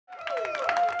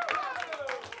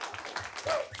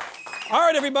All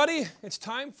right, everybody, it's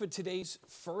time for today's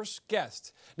first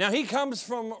guest. Now, he comes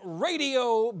from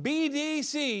Radio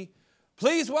BDC.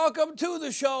 Please welcome to the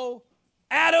show,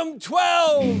 Adam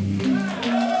 12.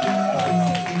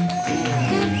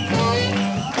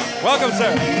 Welcome,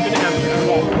 sir. Good to have you here.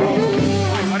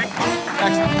 Hi, buddy.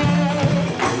 Excellent.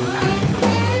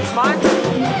 Is this mine?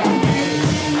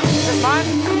 Is this mine?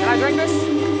 Can I drink this?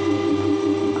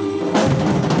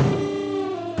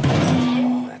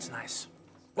 Oh, that's nice.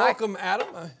 Welcome, Adam.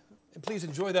 And please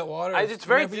enjoy that water. It's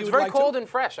very cold and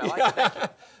fresh. I like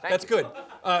it. That's good.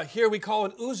 Here we call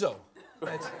it ouzo.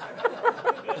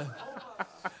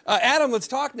 Adam, let's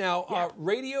talk now. Yeah.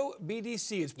 Radio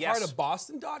BDC is part of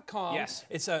Boston.com. Yes.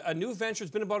 It's a new venture.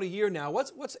 It's been about a year now.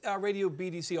 What's Radio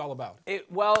BDC all about?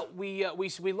 Well, we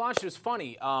launched. It was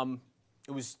funny.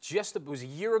 It was a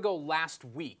year ago last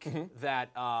week that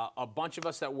a bunch of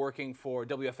us that were working for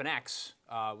WFNX,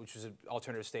 which was an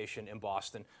alternative station in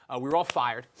Boston, we were all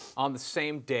fired on the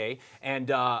same day, and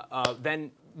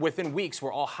then within weeks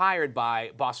we're all hired by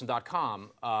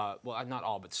Boston.com. Well, not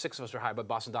all, but 6 of us were hired by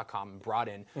Boston.com and brought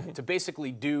in to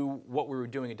basically do what we were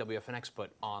doing at WFNX,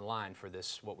 but online for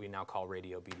this, what we now call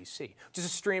Radio BDC, which is a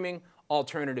streaming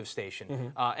alternative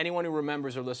station. Anyone who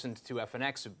remembers or listened to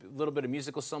FNX, a little bit of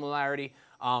musical similarity,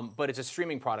 but it's a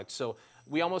streaming product. So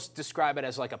we almost describe it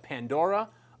as like a Pandora,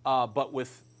 but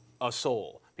with a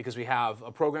soul, because we have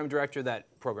a program director that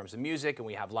programs the music, and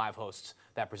we have live hosts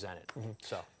that present it.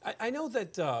 So I know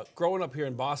that growing up here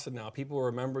in Boston now, people will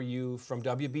remember you from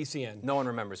WBCN. no one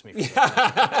remembers me.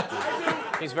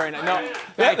 He's very nice. No,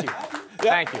 thank you.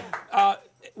 Thank you.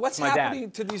 What's happening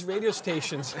to these radio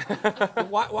stations?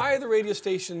 Why are the radio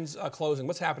stations closing?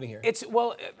 What's happening here?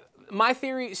 Well, my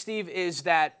theory, Steve, is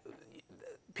that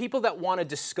people that want to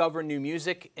discover new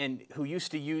music and who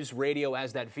used to use radio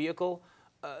as that vehicle,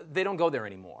 they don't go there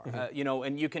anymore. You know,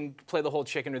 and you can play the whole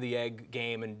chicken or the egg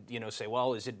game and, you know, say,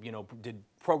 well, is it, you know, did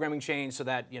programming change so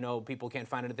that, you know, people can't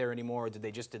find it there anymore, or did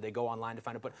they go online to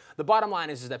find it? But the bottom line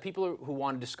is that people who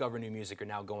want to discover new music are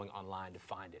now going online to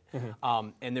find it.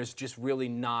 And there's just really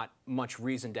not much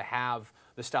reason to have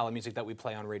the style of music that we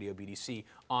play on Radio BDC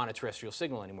on a terrestrial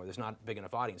signal anymore. There's not a big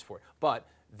enough audience for it. But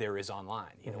there is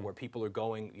online, you know, where people are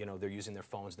going, you know, they're using their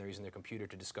phones, they're using their computer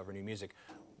to discover new music.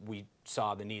 We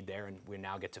saw the need there, and we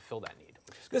now get to fill that need.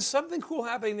 There's something cool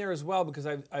happening there as well, because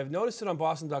I've noticed it on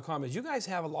Boston.com, is you guys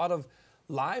have a lot of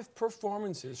live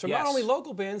performances from not only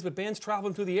local bands, but bands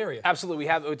traveling through the area. Absolutely.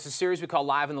 It's a series we call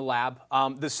Live in the Lab.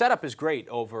 The setup is great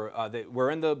over, we're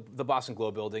in the Boston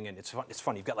Globe building, and it's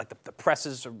fun. You've got like the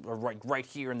presses are right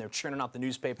here, and they're churning out the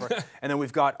newspaper. And then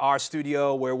we've got our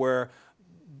studio where we're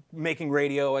making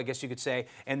radio, I guess you could say,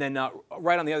 and then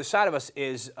right on the other side of us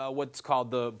is what's called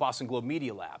the Boston Globe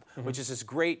Media Lab, which is this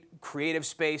great creative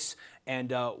space,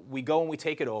 and we go and we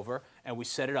take it over, and we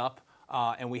set it up,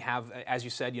 and we have, as you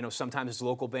said, you know, sometimes it's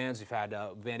local bands. We've had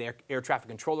band Air Traffic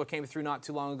Controller came through not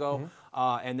too long ago,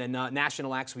 and then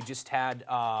national acts. We just had,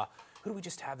 who do we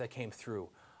just have that came through?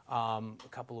 A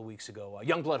couple of weeks ago,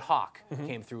 Youngblood Hawk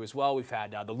came through as well. We've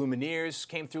had the Lumineers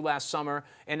came through last summer,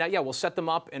 and yeah, we'll set them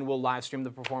up and we'll live stream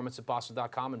the performance at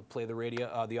Boston.com and play the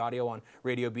radio, the audio on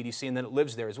Radio BDC, and then it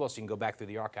lives there as well, so you can go back through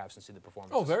the archives and see the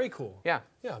performance. Oh, very cool. Yeah.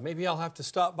 Yeah, maybe I'll have to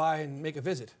stop by and make a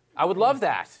visit. I would love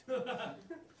that.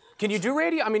 Can you do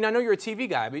radio? I mean, I know you're a TV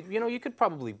guy, but you know, you could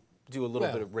probably do a little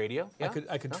bit of radio. Yeah?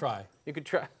 I could try. You could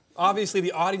try. Obviously,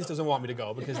 the audience doesn't want me to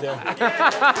go because they're.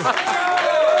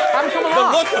 Have them come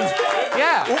along.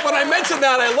 Yeah. When I mentioned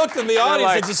that, I looked in the audience,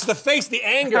 like, and just the face, the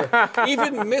anger.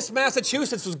 Even Miss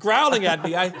Massachusetts was growling at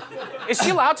me. Is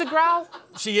she allowed to growl?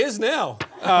 She is now.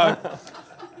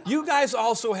 You guys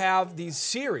also have these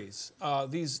series,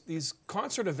 these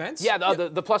concert events. Yeah,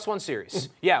 the +1 series.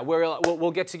 Yeah, where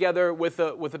we'll get together with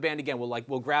a band again.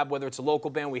 We'll grab, whether it's a local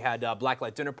band. We had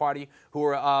Blacklight Dinner Party,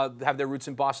 who have their roots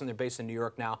in Boston. They're based in New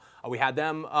York now. We had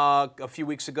them a few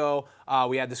weeks ago.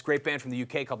 We had this great band from the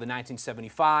UK called the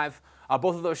 1975.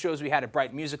 Both of those shows we had at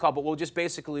Bright Music Hall, but we'll just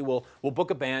basically, we'll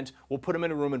book a band, we'll put them in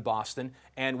a room in Boston,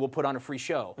 and we'll put on a free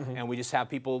show. And we just have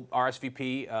people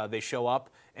RSVP, they show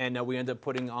up, and we end up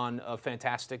putting on a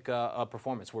fantastic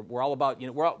performance. We're all about, you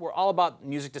know, we're all about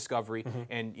music discovery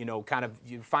and, you know, kind of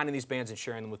finding these bands and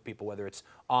sharing them with people, whether it's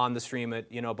on the stream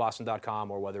at, you know, Boston.com,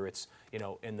 or whether it's, you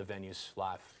know, in the venues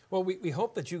live. Well, we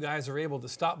hope that you guys are able to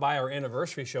stop by our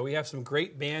anniversary show. We have some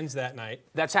great bands that night.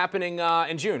 That's happening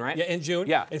in June, right? Yeah, in June.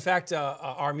 Yeah. In fact,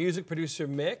 our music producer,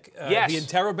 Mick, yes. the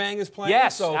Interrobang is playing.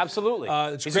 Yes, so, absolutely.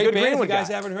 It's a great band. If you guys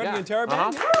haven't heard the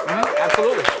Interrobang.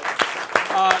 Absolutely.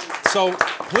 So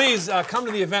Please come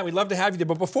to the event. We'd love to have you there.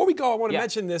 But before we go, I want to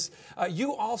mention this.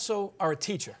 You also are a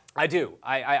teacher. I do.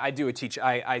 I do teach.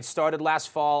 I started last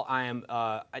fall. I am.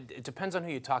 It depends on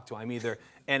who you talk to. I'm either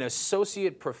an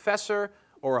associate professor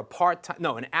or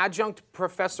an adjunct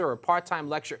professor or a part-time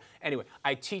lecturer. Anyway,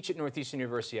 I teach at Northeastern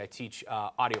University. I teach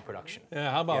audio production.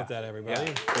 Yeah, how about that,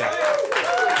 everybody? Yeah.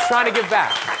 Trying to give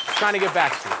back. Trying to give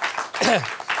back, Steve.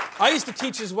 I used to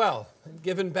teach as well. And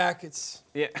giving back,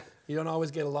 you don't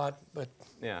always get a lot, but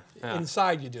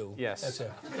inside you do. Yes.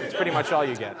 It's pretty much all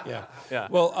you get. Yeah.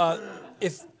 Well,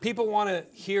 if people want to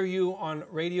hear you on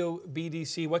Radio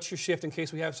BDC, what's your shift in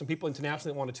case we have some people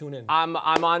internationally that want to tune in? I'm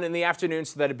on in the afternoon,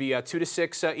 so that'd be 2 to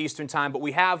 6 Eastern time. But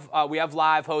we have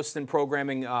live hosts and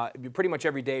programming pretty much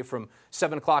every day from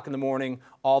 7 o'clock in the morning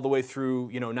all the way through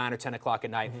 9 or 10 o'clock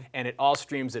at night, and it all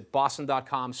streams at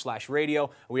boston.com/radio.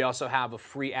 We also have a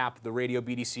free app, the Radio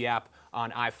BDC app,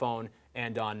 on iPhone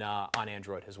and on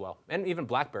Android as well, and even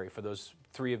BlackBerry for those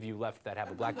 3 of you left that have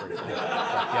a BlackBerry phone.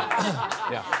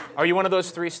 Yeah. Are you one of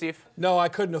those 3, Steve? No, I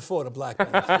couldn't afford a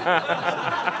BlackBerry.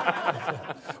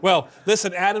 Well,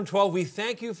 listen, Adam 12, we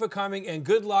thank you for coming, and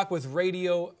good luck with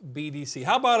Radio BDC.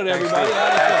 How about it, everybody?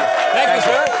 Thank you,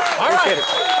 sir. All right.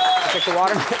 Take the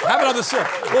water. Have another sip.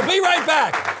 We'll be right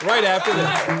back right after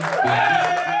this.